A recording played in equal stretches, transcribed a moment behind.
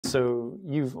So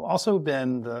you've also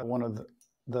been one of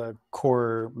the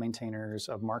core maintainers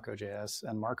of Marko.js,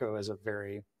 and Marko is a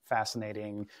very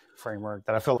fascinating framework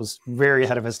that I felt was very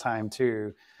ahead of his time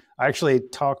too. I actually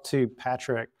talked to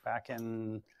Patrick back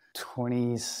in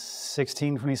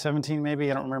 2016, 2017, maybe.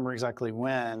 I don't remember exactly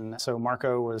when. So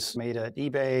Marko was made at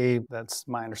eBay, that's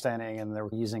my understanding, and they were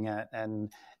using it. And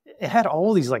it had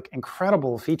all these like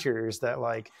incredible features that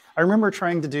like, I remember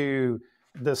trying to do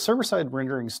the server-side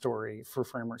rendering story for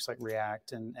frameworks like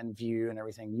React and Vue and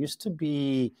everything used to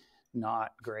be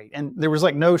not great. And there was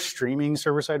like no streaming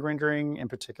server-side rendering in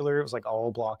particular. It was like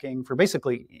all blocking for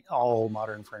basically all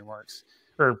modern frameworks,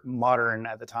 or modern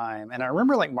at the time. And I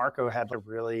remember like Marko had a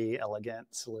really elegant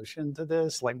solution to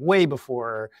this, like way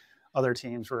before other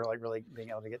teams were like really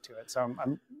being able to get to it. So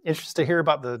I'm interested to hear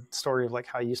about the story of like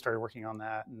how you started working on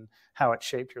that and how it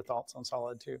shaped your thoughts on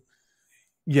Solid too.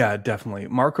 Yeah, definitely.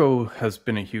 Marko has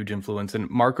been a huge influence, and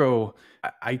Marko,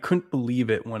 I couldn't believe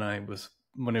it when it was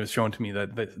shown to me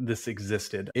that this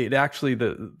existed. It actually,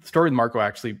 the story of Marko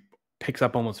actually picks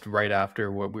up almost right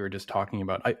after what we were just talking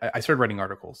about. I started writing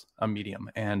articles on Medium,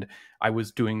 and I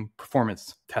was doing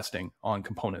performance testing on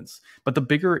components. But the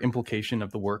bigger implication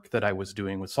of the work that I was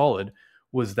doing with Solid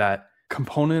was that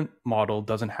component model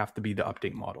doesn't have to be the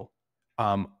update model.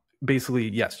 Basically,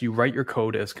 yes, you write your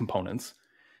code as components.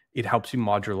 It helps you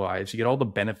modularize. You get all the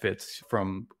benefits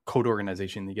from code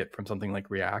organization you get from something like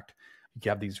React. You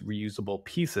have these reusable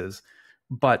pieces,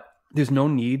 but there's no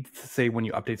need to say when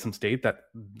you update some state that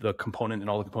the component and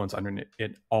all the components under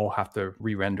it all have to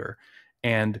re-render.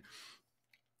 And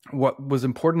what was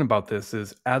important about this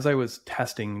is as I was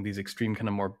testing these extreme kind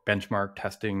of more benchmark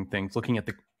testing things, looking at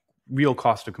the real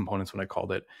cost of components, when I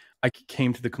called it, I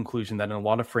came to the conclusion that in a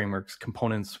lot of frameworks,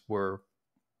 components were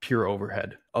pure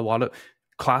overhead.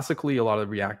 Classically, a lot of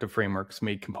reactive frameworks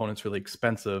made components really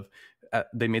expensive.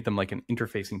 They made them like an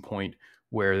interfacing point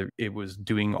where it was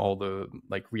doing all the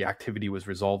like reactivity was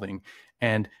resolving.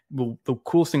 And the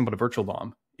coolest thing about a virtual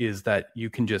DOM is that you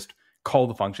can just call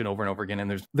the function over and over again.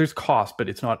 And there's cost, but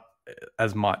it's not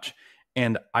as much.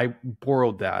 And I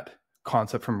borrowed that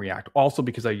concept from React also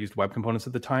because I used web components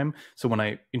at the time. So when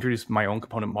I introduced my own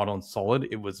component model in Solid,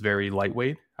 it was very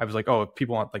lightweight. I was like, oh, if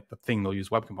people want like the thing, they'll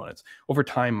use web components. Over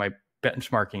time, my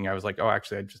benchmarking, I was like, oh,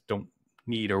 actually, I just don't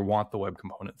need or want the web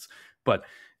components. But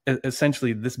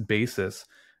essentially, this basis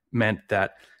meant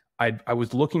that I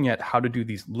was looking at how to do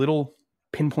these little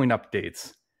pinpoint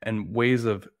updates and ways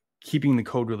of keeping the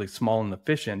code really small and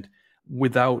efficient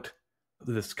without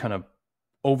this kind of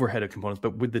overhead of components,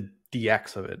 but with the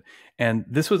DX of it. And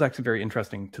this was actually very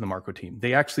interesting to the Marko team.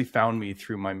 They actually found me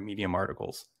through my Medium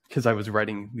articles because I was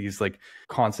writing these like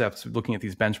concepts, looking at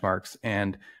these benchmarks.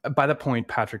 And by that point,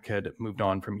 Patrick had moved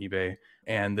on from eBay,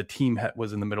 and the team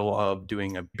was in the middle of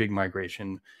doing a big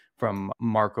migration from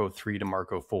Marko 3 to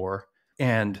Marko 4.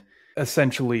 And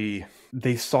essentially,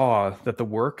 they saw that the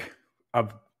work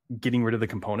of getting rid of the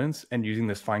components and using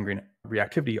this fine-grained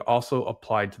reactivity also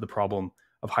applied to the problem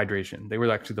of hydration. They were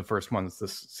actually the first ones to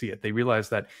see it. They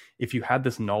realized that if you had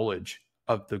this knowledge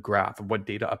of the graph of what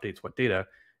data updates what data,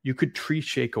 you could tree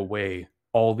shake away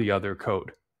all the other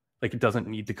code. Like it doesn't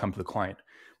need to come to the client.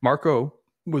 Marko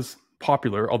was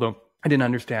popular, although I didn't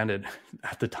understand it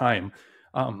at the time,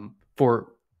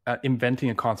 for inventing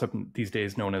a concept these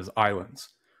days known as islands,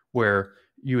 where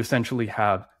you essentially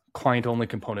have client-only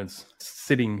components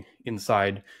sitting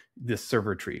inside this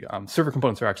server tree. Server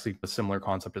components are actually a similar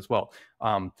concept as well.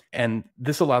 And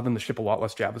this allowed them to ship a lot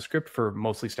less JavaScript for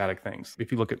mostly static things.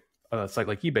 If you look at a site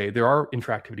like eBay, there are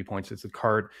interactivity points. It's a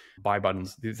card, buy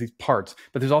buttons, these parts,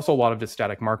 but there's also a lot of just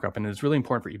static markup. And it's really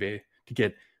important for eBay to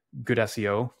get good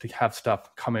SEO, to have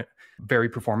stuff come in very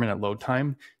performant at load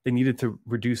time. They needed to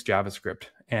reduce JavaScript.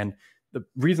 And the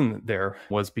reason there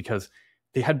was because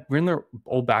they had written their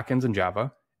old backends in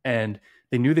Java, and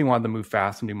they knew they wanted to move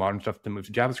fast and do modern stuff to move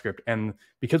to JavaScript. And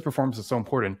because performance is so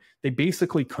important, they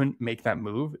basically couldn't make that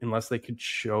move unless they could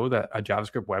show that a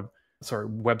JavaScript web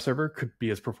server could be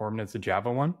as performant as the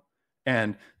Java one.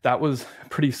 And that was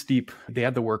pretty steep. They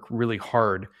had to work really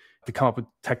hard to come up with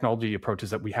technology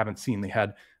approaches that we haven't seen. They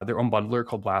had their own bundler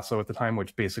called Lasso at the time,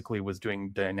 which basically was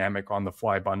doing dynamic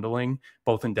on-the-fly bundling,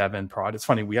 both in dev and prod. It's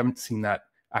funny, we haven't seen that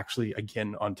actually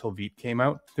again until Vite came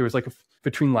out. There was like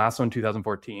between Lasso in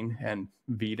 2014 and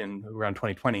Vite in around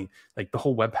 2020, like the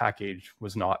whole web package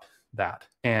was not that.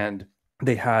 And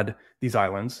they had these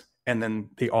islands. And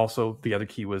then they also, the other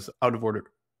key was out of order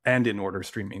and in order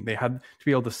streaming. They had to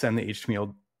be able to send the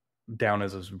HTML down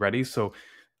as it was ready. So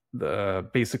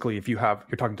basically, if you're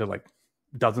talking to like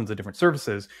dozens of different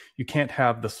services, you can't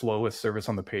have the slowest service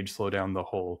on the page slow down the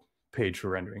whole page for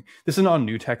rendering. This is not a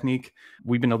new technique.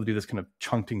 We've been able to do this kind of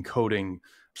chunked encoding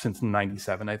since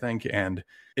 97, I think. And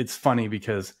it's funny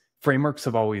because frameworks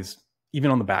have always,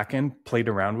 even on the back end, played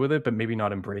around with it, but maybe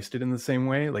not embraced it in the same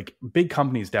way. Like big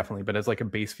companies definitely, but as like a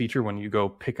base feature, when you go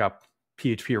pick up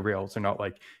PHP or Rails, they're not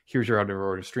like, here's your out of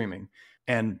order streaming.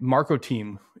 And Marko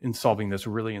team in solving this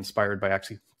were really inspired by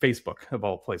actually Facebook, of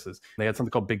all places. They had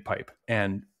something called BigPipe.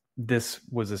 And this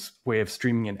was this way of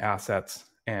streaming in assets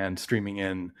and streaming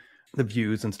in the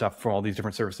views and stuff from all these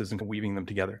different services and weaving them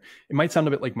together. It might sound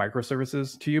a bit like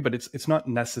microservices to you, but it's not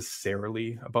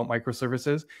necessarily about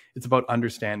microservices. It's about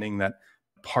understanding that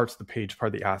parts of the page,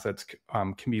 part of the assets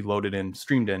can be loaded in,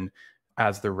 streamed in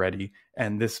as they're ready.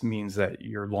 And this means that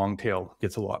your long tail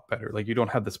gets a lot better. Like you don't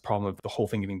have this problem of the whole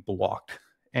thing getting blocked.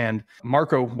 And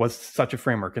Marko was such a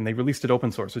framework, and they released it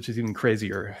open source, which is even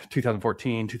crazier.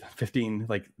 2014, 2015,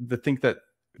 like the think that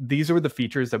these were the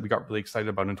features that we got really excited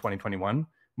about in 2021.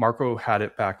 Marko had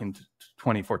it back in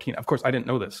 2014. Of course, I didn't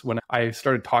know this. When I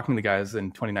started talking to the guys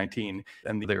in 2019,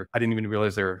 and I didn't even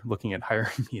realize they were looking at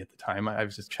hiring me at the time. I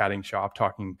was just chatting shop,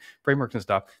 talking frameworks and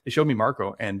stuff. They showed me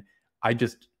Marko, and I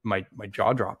just, my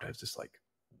jaw dropped. I was just like,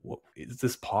 what, is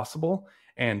this possible?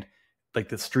 And like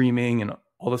the streaming and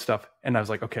all this stuff. And I was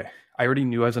like, okay, I already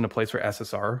knew I was in a place where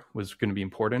SSR was going to be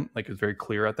important. Like it was very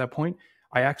clear at that point.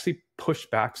 I actually pushed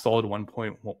back Solid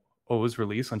 1.0's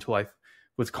release until I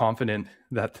was confident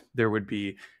that there would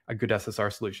be a good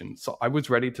SSR solution. So I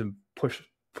was ready to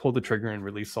pull the trigger and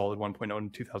release Solid 1.0 in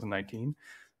 2019,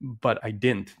 but I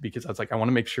didn't, because I was like, I want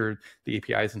to make sure the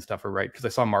APIs and stuff are right. Because I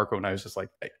saw Marko and I was just like,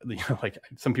 like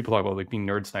some people talk about like being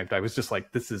nerd sniped. I was just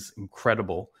like, this is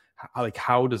incredible. Like,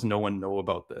 how does no one know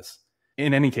about this?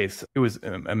 In any case, it was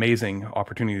an amazing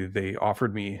opportunity. They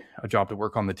offered me a job to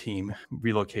work on the team,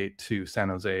 relocate to San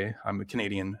Jose. I'm a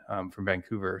Canadian from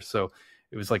Vancouver. So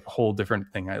it was like a whole different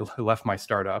thing. I left my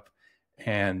startup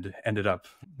and ended up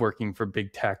working for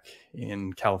big tech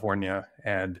in California,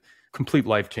 and complete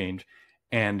life change.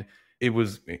 And it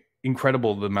was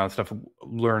incredible, the amount of stuff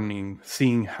learning,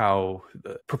 seeing how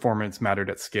the performance mattered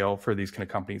at scale for these kind of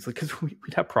companies. Like, because we'd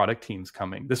have product teams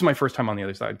coming. This is my first time on the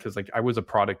other side, because like I was a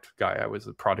product guy, I was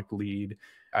a product lead,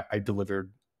 I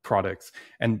delivered products.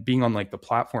 And being on like the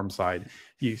platform side,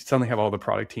 you suddenly have all the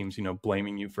product teams,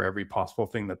 blaming you for every possible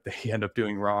thing that they end up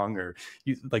doing wrong, or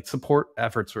like support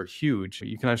efforts were huge.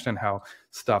 You can understand how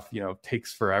stuff,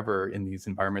 takes forever in these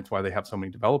environments, why they have so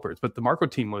many developers. But the Marko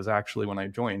team was actually, when I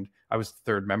joined, I was the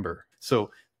third member. So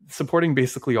supporting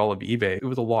basically all of eBay, it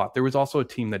was a lot. There was also a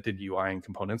team that did UI and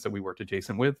components that we worked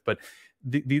adjacent with, but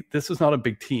this was not a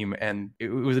big team. And it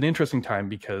was an interesting time,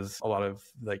 because a lot of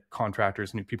like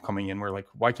contractors, new people coming in, were like,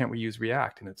 why can't we use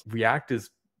React? And React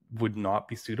would not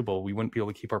be suitable. We wouldn't be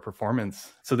able to keep our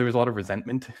performance. So there was a lot of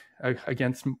resentment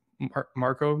against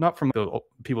Marko, not from the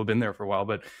people who've been there for a while,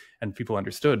 and people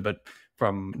understood, but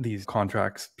from these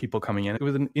contracts, people coming in. It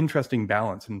was an interesting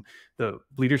balance, and the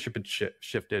leadership had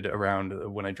shifted around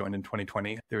when I joined in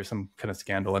 2020. There was some kind of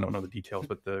scandal. I don't know the details,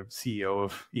 but the CEO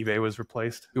of eBay was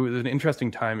replaced. It was an interesting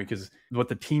time, because what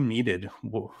the team needed,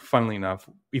 funnily enough,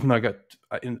 even though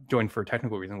I joined for a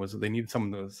technical reason, was that they needed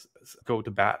someone to go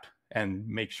to bat and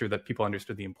make sure that people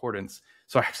understood the importance.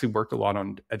 So I actually worked a lot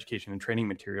on education and training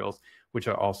materials, which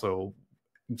are also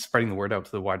spreading the word out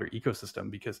to the wider ecosystem,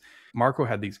 because Marko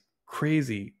had these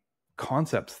crazy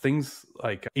concepts, things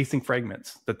like async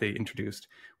fragments that they introduced,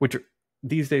 which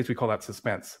these days we call that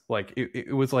suspense. Like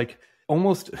it was like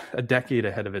almost a decade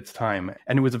ahead of its time,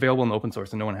 and it was available in open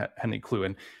source and no one had any clue.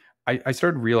 And I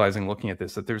started realizing, looking at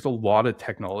this, that there's a lot of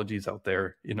technologies out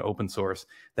there in open source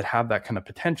that have that kind of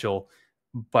potential,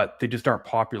 but they just aren't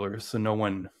popular, so no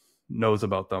one knows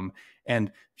about them.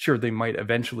 And sure, they might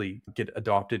eventually get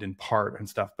adopted in part and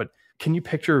stuff, but can you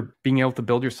picture being able to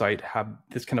build your site, have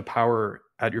this kind of power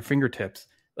at your fingertips,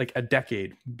 like a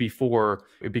decade before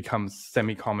it becomes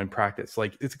semi-common practice?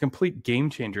 Like, it's a complete game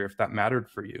changer if that mattered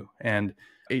for you. And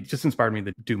it just inspired me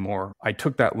to do more. I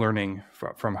took that learning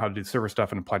from how to do server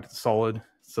stuff and applied it to Solid.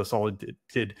 So Solid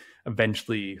did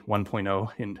eventually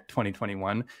 1.0 in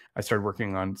 2021. I started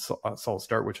working on Solid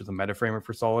Start, which is a meta framework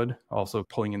for Solid, also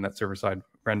pulling in that server-side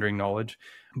rendering knowledge.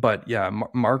 But yeah,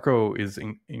 Marko is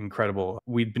incredible.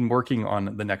 We'd been working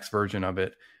on the next version of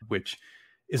it, which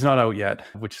is not out yet,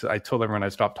 which I told everyone I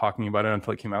stopped talking about it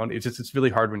until it came out. It's really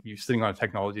hard when you're sitting on a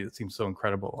technology that seems so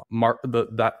incredible.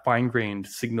 That fine-grained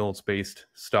signals-based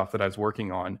stuff that I was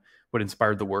working on, what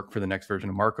inspired the work for the next version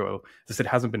of Marko, is it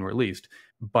hasn't been released,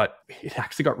 but it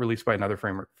actually got released by another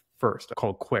framework first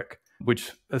called Quick,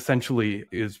 which essentially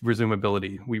is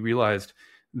resumability. We realized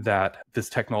that this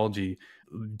technology,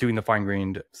 doing the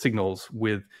fine-grained signals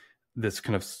with this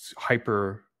kind of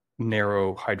hyper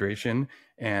narrow hydration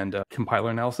and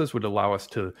compiler analysis would allow us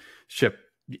to ship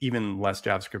even less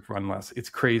JavaScript, run less. It's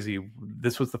crazy.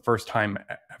 This was the first time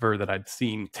ever that I'd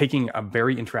seen taking a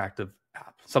very interactive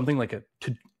app, something like a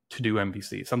to-do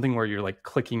MVC, something where you're like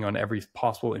clicking on every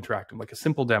possible interactive, like a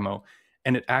simple demo,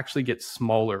 and it actually gets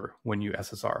smaller when you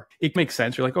SSR. It makes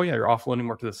sense. You're like, oh yeah, you're offloading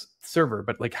more to this server,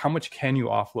 but like how much can you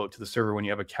offload to the server when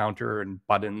you have a counter and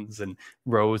buttons and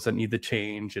rows that need to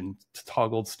change and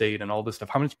toggled state and all this stuff?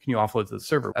 How much can you offload to the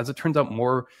server? As it turns out,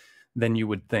 more than you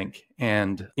would think.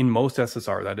 And in most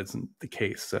SSR, that isn't the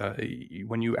case.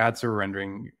 When you add server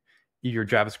rendering, your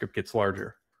JavaScript gets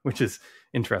larger, which is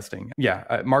interesting.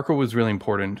 Yeah, Marko was really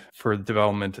important for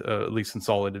development, at least in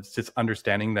Solid. It's just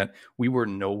understanding that we were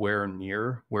nowhere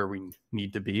near where we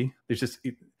need to be. There's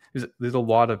a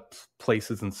lot of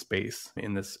places in space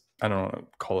in this, I don't know,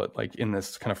 call it like in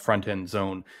this kind of front end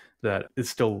zone that is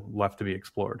still left to be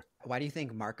explored. Why do you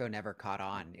think Marko never caught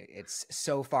on? It's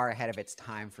so far ahead of its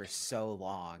time for so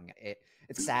long.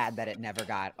 It's sad that it never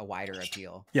got a wider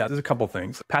appeal. Yeah, there's a couple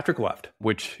things. Patrick left,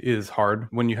 which is hard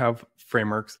when you have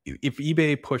frameworks. If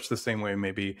eBay pushed the same way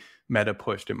maybe Meta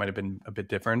pushed, it might have been a bit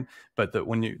different. But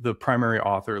when the primary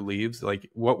author leaves, like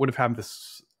what would have happened to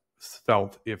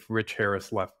Svelte if Rich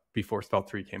Harris left before Svelte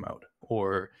 3 came out?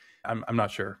 Or I'm not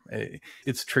sure.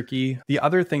 It's tricky. The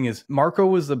other thing is Marko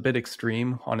was a bit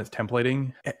extreme on its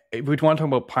templating. If we want to talk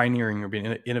about pioneering or being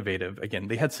innovative, again,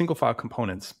 they had single file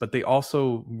components, but they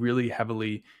also really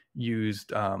heavily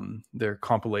used their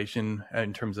compilation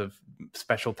in terms of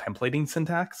special templating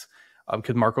syntax.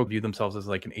 Because Marko viewed themselves as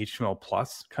like an HTML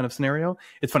plus kind of scenario.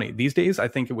 It's funny, these days, I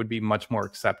think it would be much more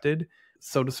accepted,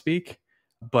 so to speak.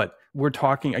 But we're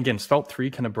talking, again, Svelte 3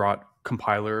 kind of brought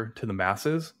compiler to the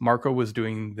masses. Marko was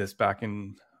doing this back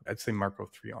in, I'd say Marko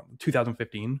 3 on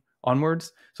 2015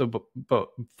 onwards. So about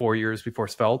 4 years before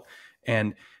Svelte.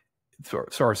 And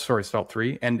sorry, Svelte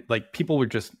 3. And like people were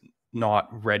just not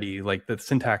ready. Like the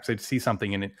syntax, they'd see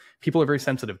something and people are very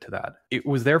sensitive to that. It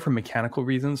was there for mechanical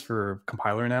reasons for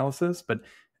compiler analysis. But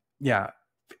yeah,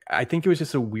 I think it was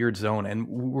just a weird zone. And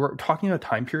we're talking about a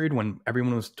time period when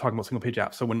everyone was talking about single page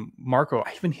apps. So when Marko,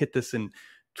 I even hit this in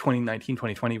 2019,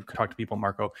 2020, we could talk to people at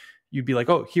Marko, you'd be like,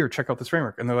 oh, here, check out this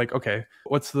framework. And they're like, okay,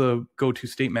 what's the go-to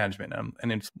state management?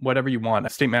 And it's whatever you want.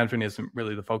 State management isn't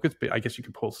really the focus, but I guess you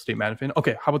could pull state management.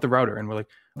 Okay, how about the router? And we're like,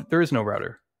 there is no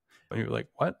router. And you're like,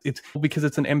 what? It's because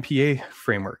it's an MPA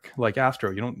framework like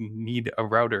Astro. You don't need a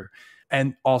router.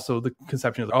 And also the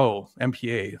conception is, oh,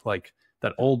 MPA, like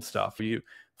that old stuff. You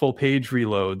full page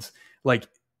reloads, like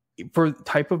for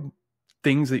type of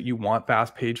things that you want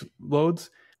fast page loads,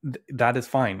 that is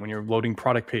fine when you're loading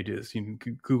product pages, you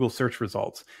can Google search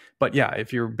results. But yeah,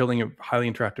 if you're building a highly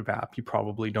interactive app, you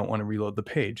probably don't want to reload the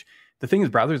page. The thing is,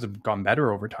 browsers have gone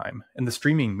better over time, and the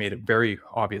streaming made it very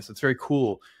obvious. It's very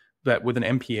cool that with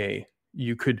an MPA,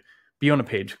 you could be on a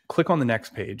page, click on the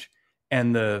next page,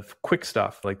 and the quick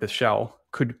stuff like the shell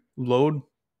could load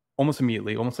almost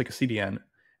immediately, almost like a CDN.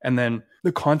 And then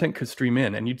the content could stream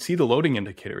in and you'd see the loading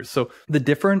indicators. So the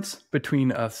difference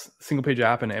between a single page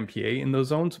app and MPA in those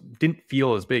zones didn't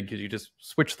feel as big because you just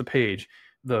switch the page.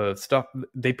 The stuff,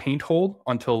 they paint hold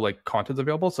until like content's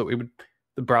available. So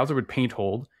the browser would paint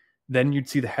hold. Then you'd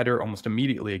see the header almost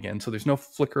immediately again. So there's no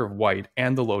flicker of white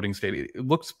and the loading state. It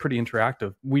looks pretty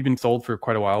interactive. We've been sold for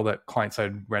quite a while that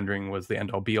client-side rendering was the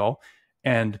end-all be-all.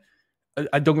 And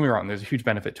don't get me wrong, there's a huge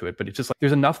benefit to it, but it's just like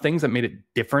there's enough things that made it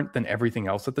different than everything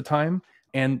else at the time.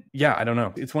 And yeah, I don't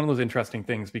know. It's one of those interesting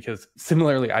things because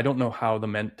similarly, I don't know how the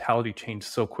mentality changed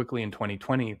so quickly in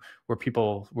 2020 where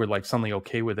people were like suddenly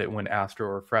okay with it when Astro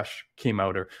or Fresh came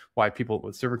out, or why people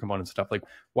with server component stuff, like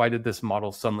why did this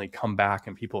model suddenly come back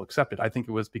and people accept it? I think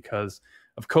it was because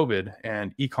of COVID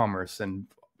and e-commerce and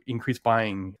increased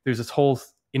buying. There's this whole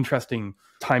interesting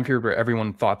time period where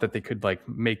everyone thought that they could like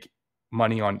make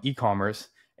money on e-commerce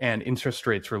and interest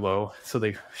rates were low. So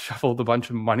they shuffled a bunch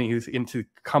of monies into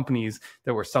companies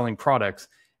that were selling products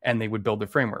and they would build their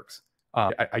frameworks.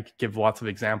 I could give lots of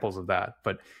examples of that.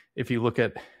 But if you look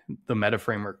at the meta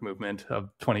framework movement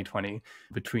of 2020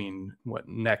 between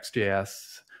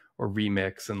Next.js or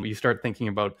Remix, and you start thinking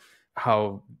about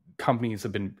how companies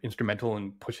have been instrumental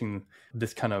in pushing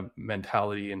this kind of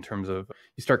mentality in terms of,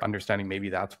 you start understanding maybe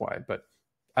that's why. But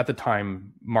at the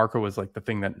time, Marko was like the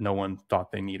thing that no one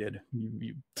thought they needed.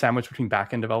 You sandwich between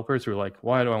backend developers who are like,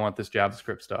 why do I want this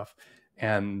JavaScript stuff?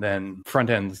 And then front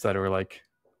ends that are like,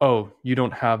 oh, you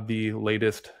don't have the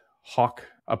latest Hawk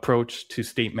approach to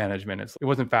state management. It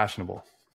wasn't fashionable.